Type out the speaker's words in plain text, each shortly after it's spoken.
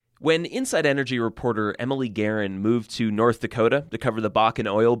When Inside Energy reporter Emily Guerin moved to North Dakota to cover the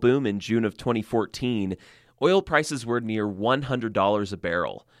Bakken oil boom in June of 2014, oil prices were near $100 a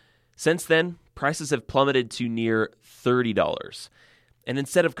barrel. Since then, prices have plummeted to near $30. And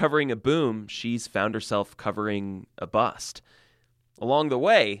instead of covering a boom, she's found herself covering a bust. Along the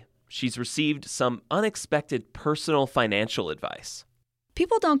way, she's received some unexpected personal financial advice.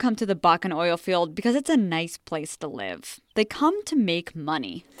 People don't come to the Bakken oil field because it's a nice place to live. They come to make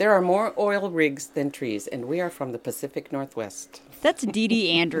money. There are more oil rigs than trees, and we are from the Pacific Northwest. That's Dee Dee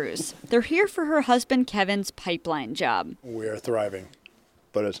Andrews. They're here for her husband Kevin's pipeline job. We are thriving,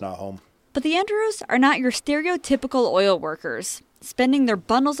 but it's not home. But the Andrews are not your stereotypical oil workers, spending their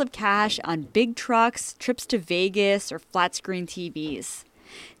bundles of cash on big trucks, trips to Vegas, or flat-screen TVs.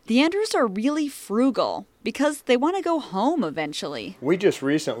 The Andrews are really frugal because they want to go home eventually. We just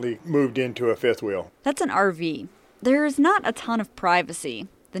recently moved into a fifth wheel. That's an RV. There's not a ton of privacy.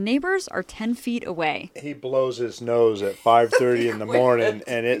 The neighbors are 10 feet away. He blows his nose at 5:30 in the morning,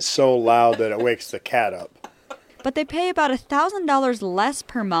 and it's so loud that it wakes the cat up. But they pay about $1,000 less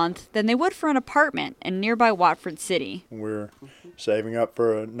per month than they would for an apartment in nearby Watford City. We're saving up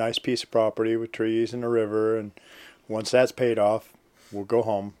for a nice piece of property with trees and a river, and once that's paid off, we'll go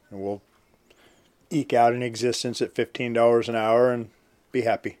home and we'll eke out an existence at $15 an hour and be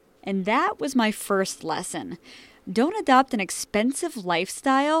happy. And that was my first lesson. Don't adopt an expensive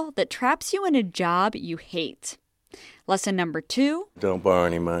lifestyle that traps you in a job you hate. Lesson number 2. Don't borrow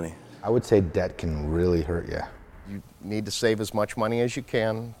any money. I would say debt can really hurt you. You need to save as much money as you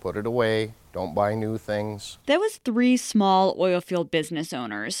can, put it away, don't buy new things. That was 3 small oilfield business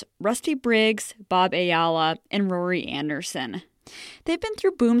owners, Rusty Briggs, Bob Ayala, and Rory Anderson. They've been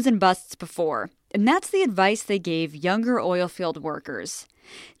through booms and busts before, and that's the advice they gave younger oilfield workers.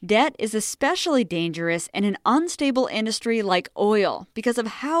 Debt is especially dangerous in an unstable industry like oil because of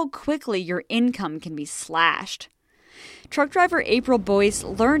how quickly your income can be slashed. Truck driver April Boyce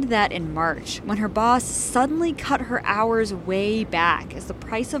learned that in March when her boss suddenly cut her hours way back as the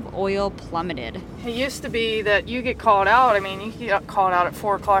price of oil plummeted. It used to be that you get called out. I mean, you get called out at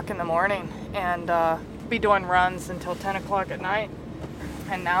 4 o'clock in the morning and be doing runs until 10 o'clock at night.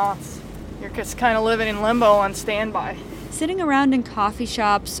 And now you're just kind of living in limbo on standby. Sitting around in coffee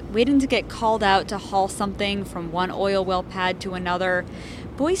shops, waiting to get called out to haul something from one oil well pad to another,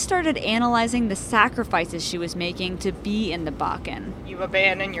 Boyce started analyzing the sacrifices she was making to be in the Bakken. You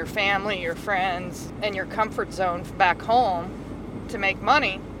abandon your family, your friends, and your comfort zone back home to make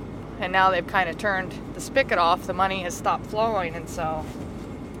money. And now they've kind of turned the spigot off. The money has stopped flowing, and so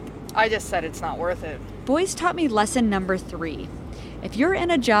I just said it's not worth it. Boyce taught me lesson number 3. If you're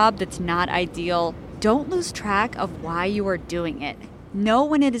in a job that's not ideal, don't lose track of why you are doing it. Know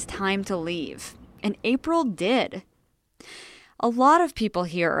when it is time to leave. And April did. A lot of people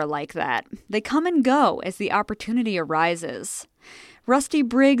here are like that. They come and go as the opportunity arises. Rusty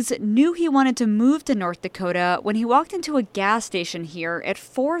Briggs knew he wanted to move to North Dakota when he walked into a gas station here at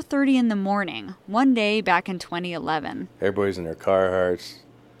 4:30 in the morning, one day back in 2011. Everybody's in their Carhartts.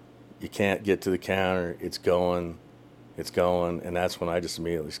 You can't get to the counter. It's going. And that's when I just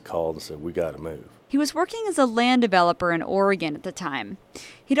immediately called and said, we got to move. He was working as a land developer in Oregon at the time.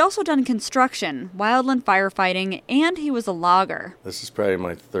 He'd also done construction, wildland firefighting, and he was a logger. This is probably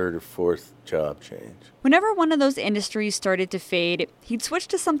my 3rd or 4th job change. Whenever one of those industries started to fade, he'd switch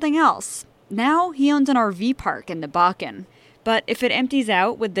to something else. Now he owns an RV park in the Bakken. But if it empties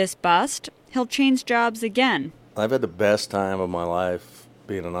out with this bust, he'll change jobs again. I've had the best time of my life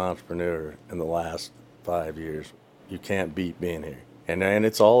being an entrepreneur in the last 5 years. You can't beat being here. And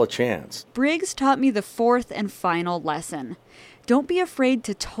it's all a chance. Briggs taught me the 4th and final lesson. Don't be afraid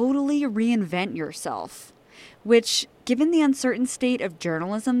to totally reinvent yourself. Which, given the uncertain state of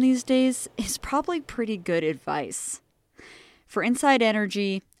journalism these days, is probably pretty good advice. For Inside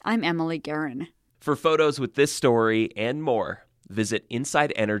Energy, I'm Emily Guerin. For photos with this story and more, visit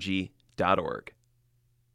insideenergy.org.